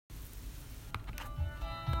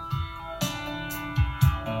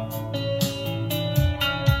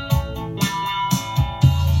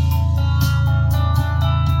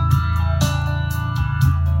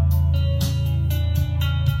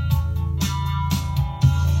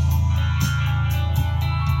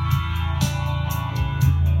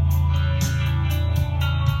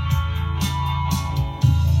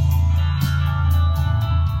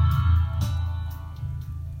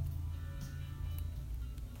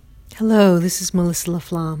Hello, this is Melissa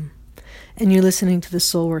Flamme, and you're listening to the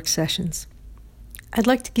Soulwork Sessions. I'd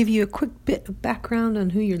like to give you a quick bit of background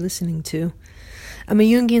on who you're listening to. I'm a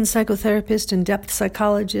Jungian psychotherapist and depth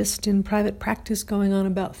psychologist in private practice going on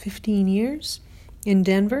about 15 years in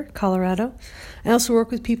Denver, Colorado. I also work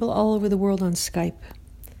with people all over the world on Skype.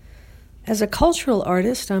 As a cultural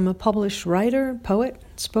artist, I'm a published writer, poet,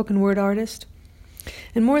 spoken word artist,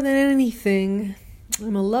 and more than anything,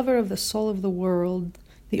 I'm a lover of the soul of the world,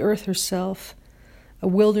 the earth herself, a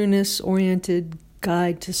wilderness-oriented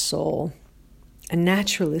guide to soul, a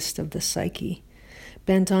naturalist of the psyche,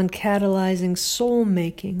 bent on catalyzing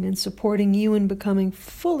soul-making and supporting you in becoming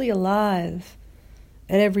fully alive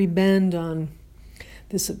at every bend on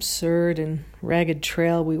this absurd and ragged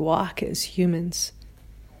trail we walk as humans.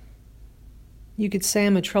 You could say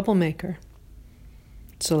I'm a troublemaker.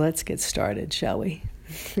 So let's get started, shall we?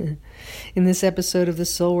 In this episode of the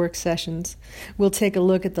Soulwork Sessions, we'll take a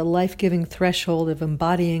look at the life-giving threshold of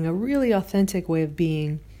embodying a really authentic way of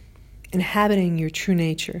being, inhabiting your true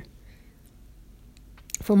nature.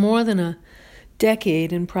 For more than a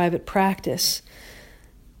decade in private practice,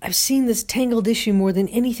 I've seen this tangled issue more than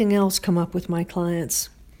anything else come up with my clients.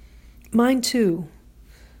 Mine too.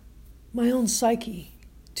 My own psyche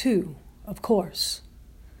too, of course.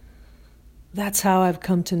 That's how I've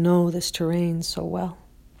come to know this terrain so well.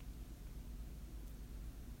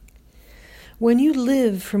 When you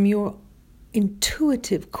live from your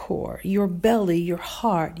intuitive core, your belly, your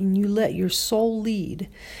heart, and you let your soul lead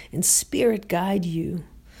and spirit guide you,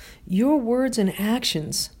 your words and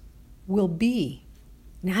actions will be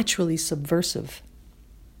naturally subversive.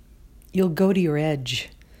 You'll go to your edge.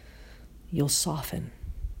 You'll soften.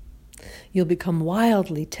 You'll become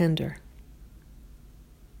wildly tender.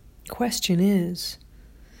 Question is,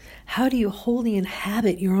 how do you wholly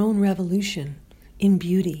inhabit your own revolution in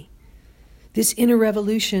beauty? This inner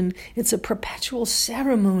revolution, it's a perpetual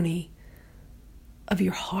ceremony of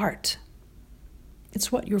your heart.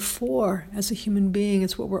 It's what you're for as a human being.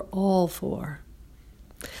 It's what we're all for.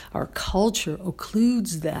 Our culture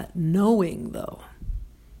occludes that knowing, though.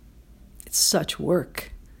 It's such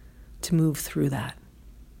work to move through that.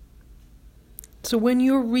 So when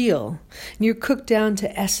you're real, and you're cooked down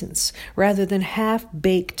to essence, rather than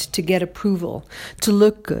half-baked to get approval, to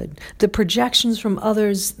look good, the projections from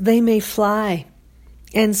others, they may fly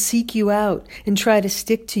and seek you out and try to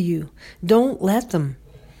stick to you. Don't let them.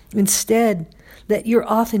 Instead, let your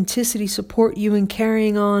authenticity support you in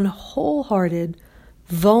carrying on wholehearted,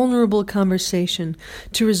 vulnerable conversation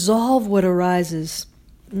to resolve what arises.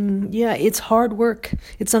 Yeah, it's hard work.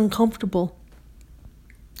 It's uncomfortable.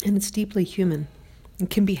 And it's deeply human. It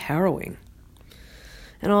can be harrowing.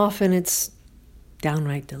 And often it's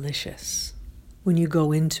downright delicious when you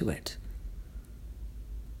go into it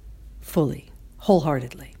fully,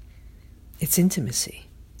 wholeheartedly. It's intimacy.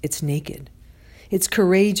 It's naked. It's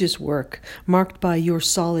courageous work marked by your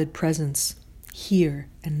solid presence here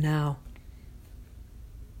and now.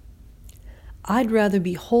 I'd rather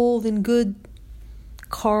be whole than good,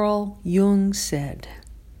 Carl Jung said.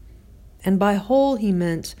 And by whole he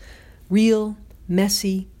meant real,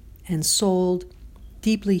 messy, and souled,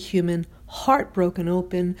 deeply human, heart broken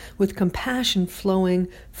open, with compassion flowing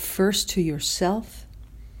first to yourself,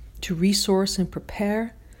 to resource and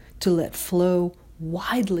prepare, to let flow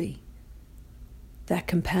widely that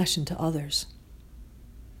compassion to others.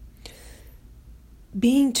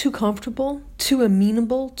 Being too comfortable, too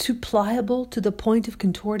amenable, too pliable to the point of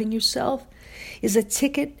contorting yourself is a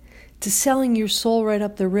ticket to selling your soul right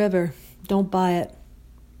up the river. Don't buy it.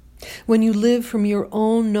 When you live from your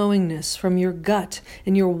own knowingness, from your gut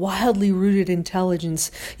and your wildly rooted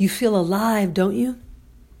intelligence, you feel alive, don't you?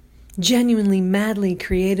 Genuinely, madly,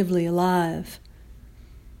 creatively alive.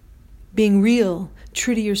 Being real,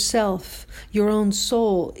 true to yourself, your own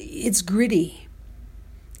soul, it's gritty.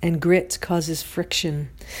 And grit causes friction,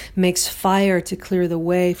 makes fire to clear the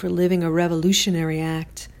way for living a revolutionary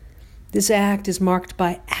act. This act is marked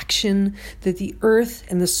by action that the earth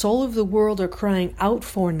and the soul of the world are crying out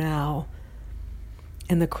for now.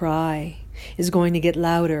 And the cry is going to get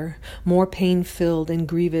louder, more pain-filled and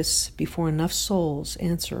grievous before enough souls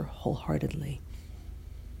answer wholeheartedly.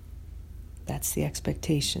 That's the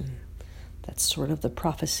expectation. That's sort of the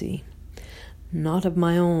prophecy. Not of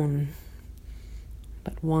my own,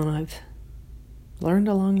 but one I've learned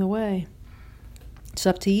along the way. It's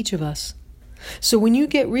up to each of us. So when you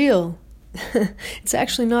get real, it's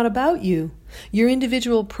actually not about you. Your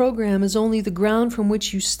individual program is only the ground from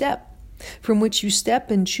which you step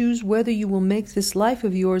and choose whether you will make this life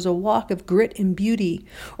of yours a walk of grit and beauty,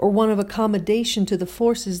 or one of accommodation to the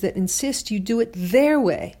forces that insist you do it their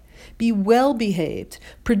way, be well behaved,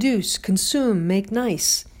 produce, consume, make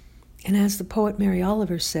nice. And as the poet Mary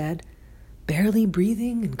Oliver said, barely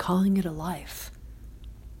breathing and calling it a life.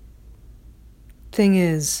 Thing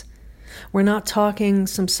is, we're not talking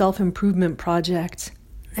some self-improvement project.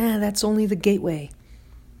 That's only the gateway.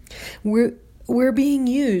 We're being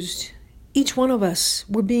used. Each one of us,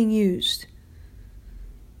 we're being used.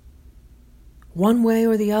 One way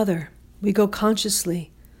or the other, we go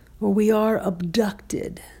consciously, or we are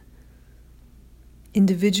abducted,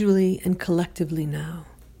 individually and collectively now,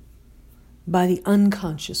 by the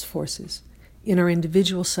unconscious forces in our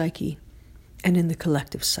individual psyche and in the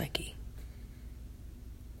collective psyche.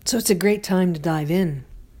 So it's a great time to dive in.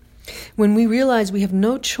 When we realize we have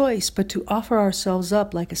no choice but to offer ourselves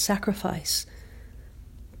up like a sacrifice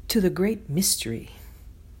to the great mystery,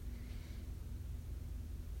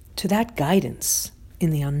 to that guidance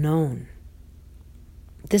in the unknown.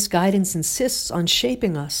 This guidance insists on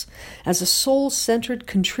shaping us as a soul-centered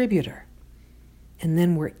contributor. And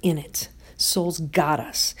then we're in it. Soul's got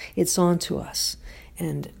us. It's onto us.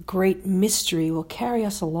 And great mystery will carry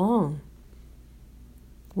us along.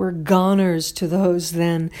 We're goners to those,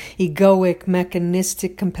 then, egoic,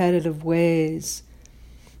 mechanistic, competitive ways.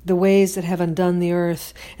 The ways that have undone the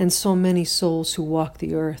earth, and so many souls who walk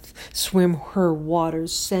the earth, swim her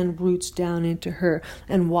waters, send roots down into her,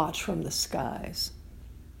 and watch from the skies.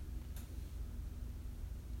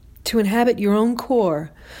 To inhabit your own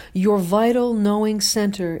core, your vital knowing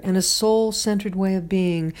center, and a soul-centered way of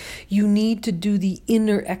being, you need to do the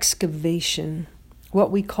inner excavation, what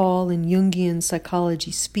we call in Jungian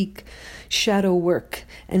psychology speak, shadow work,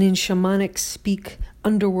 and in shamanic speak,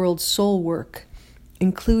 underworld soul work,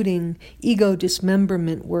 including ego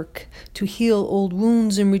dismemberment work to heal old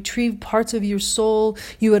wounds and retrieve parts of your soul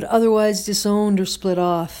you had otherwise disowned or split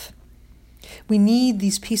off. We need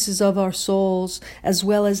these pieces of our souls, as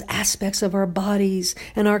well as aspects of our bodies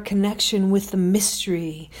and our connection with the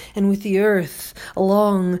mystery and with the earth,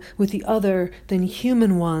 along with the other than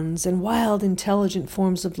human ones and wild intelligent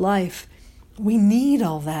forms of life. We need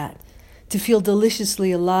all that to feel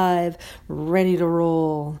deliciously alive, ready to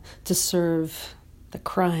roll, to serve the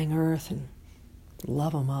crying earth and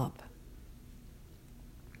love 'em up.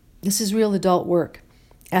 This is real adult work,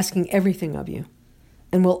 asking everything of you,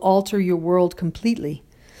 and will alter your world completely.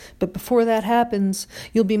 But before that happens,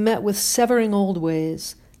 you'll be met with severing old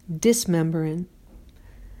ways, dismembering,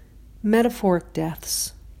 metaphoric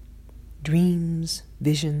deaths, dreams,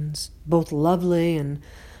 visions, both lovely and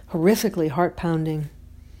horrifically heart-pounding,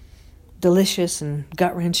 delicious and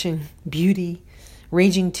gut-wrenching, beauty,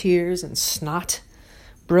 raging tears and snot,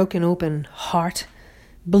 broken open heart,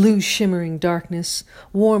 blue shimmering darkness,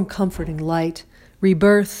 warm comforting light,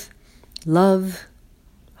 rebirth, love,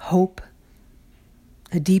 hope,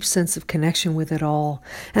 a deep sense of connection with it all,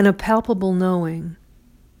 and a palpable knowing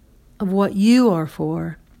of what you are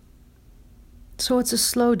for. So it's a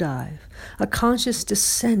slow dive, a conscious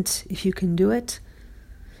descent, if you can do it,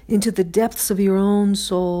 into the depths of your own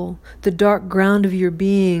soul, the dark ground of your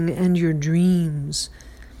being and your dreams.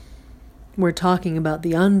 We're talking about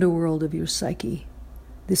the underworld of your psyche.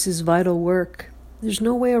 This is vital work. There's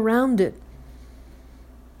no way around it.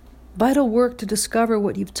 Vital work to discover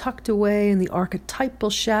what you've tucked away in the archetypal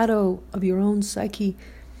shadow of your own psyche.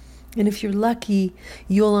 And if you're lucky,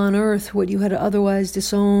 you'll unearth what you had otherwise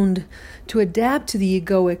disowned to adapt to the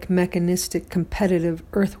egoic, mechanistic, competitive,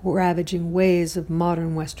 earth-ravaging ways of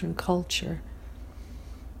modern Western culture.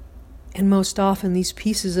 And most often, these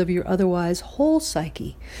pieces of your otherwise whole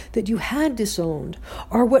psyche that you had disowned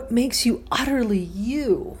are what makes you utterly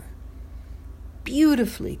you.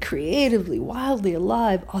 Beautifully, creatively, wildly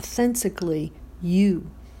alive, authentically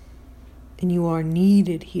you. And you are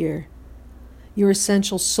needed here. Your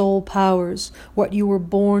essential soul powers, what you were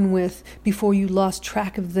born with before you lost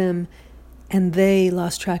track of them and they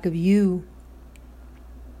lost track of you,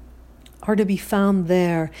 are to be found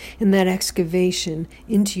there in that excavation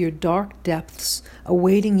into your dark depths,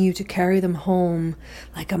 awaiting you to carry them home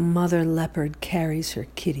like a mother leopard carries her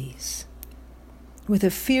kitties. With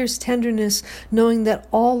a fierce tenderness, knowing that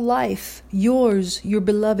all life, yours, your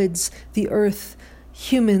beloveds, the earth,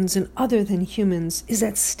 humans and other than humans, is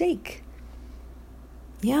at stake.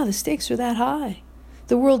 Yeah, the stakes are that high.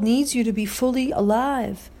 The world needs you to be fully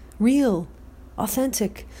alive, real,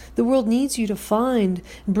 authentic. The world needs you to find,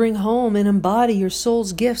 bring home, and embody your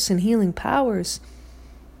soul's gifts and healing powers.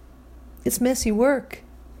 It's messy work.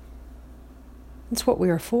 It's what we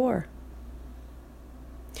are for.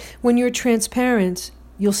 When you're transparent,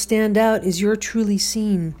 you'll stand out as you're truly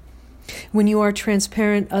seen. When you are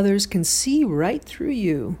transparent, others can see right through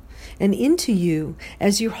you. and into you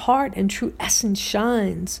as your heart and true essence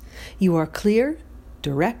shines. You are clear,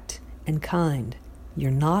 direct, and kind.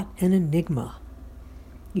 You're not an enigma.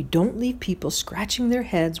 You don't leave people scratching their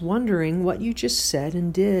heads wondering what you just said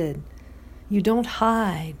and did. You don't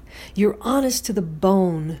hide. You're honest to the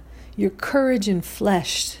bone. You're courage and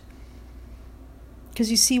flesh. Because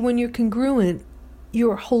you see, when you're congruent, you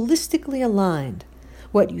are holistically aligned.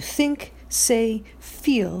 What you think, say,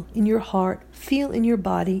 feel in your heart, feel in your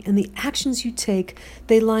body, and the actions you take,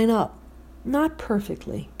 they line up. Not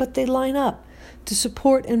perfectly, but they line up to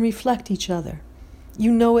support and reflect each other.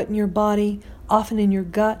 You know it in your body, often in your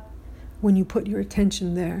gut, when you put your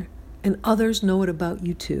attention there, and others know it about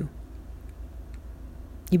you too.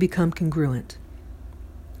 You become congruent.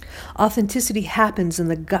 Authenticity happens in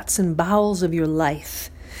the guts and bowels of your life.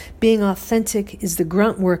 Being authentic is the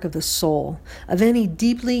grunt work of the soul, of any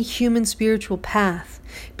deeply human spiritual path.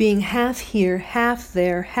 Being half here, half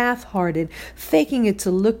there, half-hearted, faking it to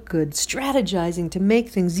look good, strategizing to make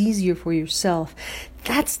things easier for yourself.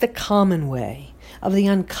 That's the common way of the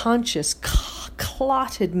unconscious,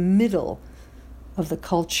 clotted middle of the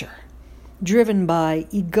culture, driven by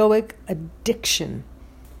egoic addiction,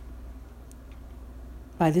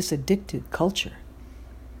 by this addicted culture.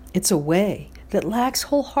 It's a way that lacks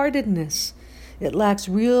wholeheartedness. It lacks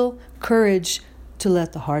real courage to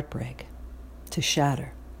let the heart break, to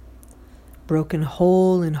shatter. Broken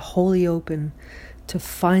whole and wholly open, to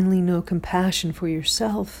finally know compassion for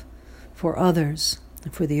yourself, for others,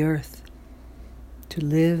 and for the earth. To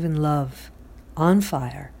live and love, on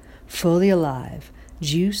fire, fully alive,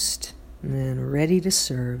 juiced, and ready to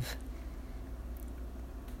serve.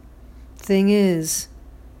 Thing is,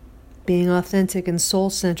 being authentic and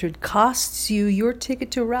soul-centered costs you your ticket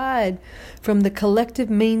to ride from the collective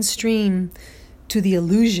mainstream to the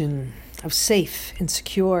illusion of safe and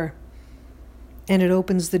secure. And it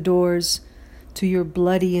opens the doors to your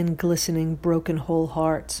bloody and glistening broken whole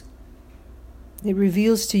heart. It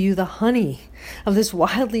reveals to you the honey of this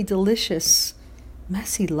wildly delicious,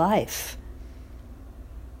 messy life.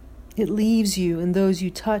 It leaves you and those you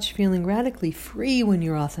touch feeling radically free when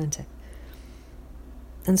you're authentic.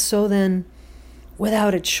 And so then,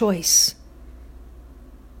 without a choice,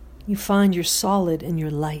 you find your solid and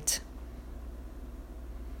your light.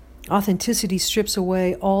 Authenticity strips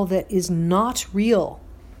away all that is not real,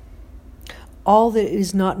 all that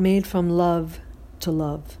is not made from love to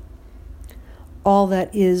love, all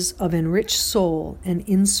that is of enriched soul and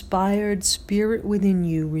inspired spirit within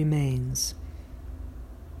you remains.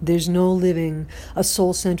 There's no living a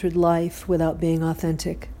soul-centered life without being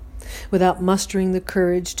authentic, without mustering the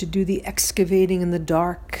courage to do the excavating in the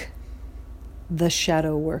dark, the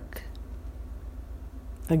shadow work.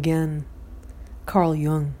 Again, Carl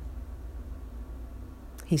Jung,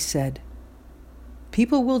 he said,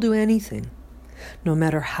 people will do anything, no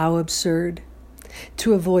matter how absurd,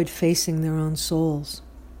 to avoid facing their own souls.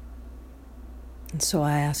 And so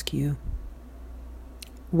I ask you,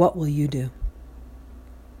 what will you do?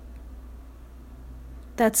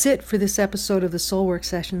 That's it for this episode of the Soulwork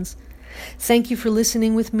Sessions. Thank you for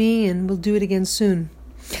listening with me, and we'll do it again soon.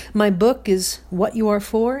 My book is What You Are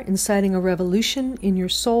For, Inciting a Revolution in Your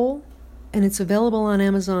Soul, and it's available on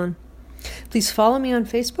Amazon. Please follow me on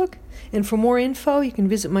Facebook, and for more info, you can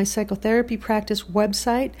visit my psychotherapy practice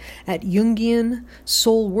website at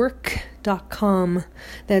jungiansoulwork.com.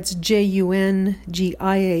 That's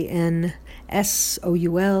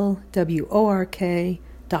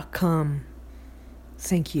JUNGIANSOULWORK.com.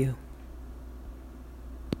 Thank you.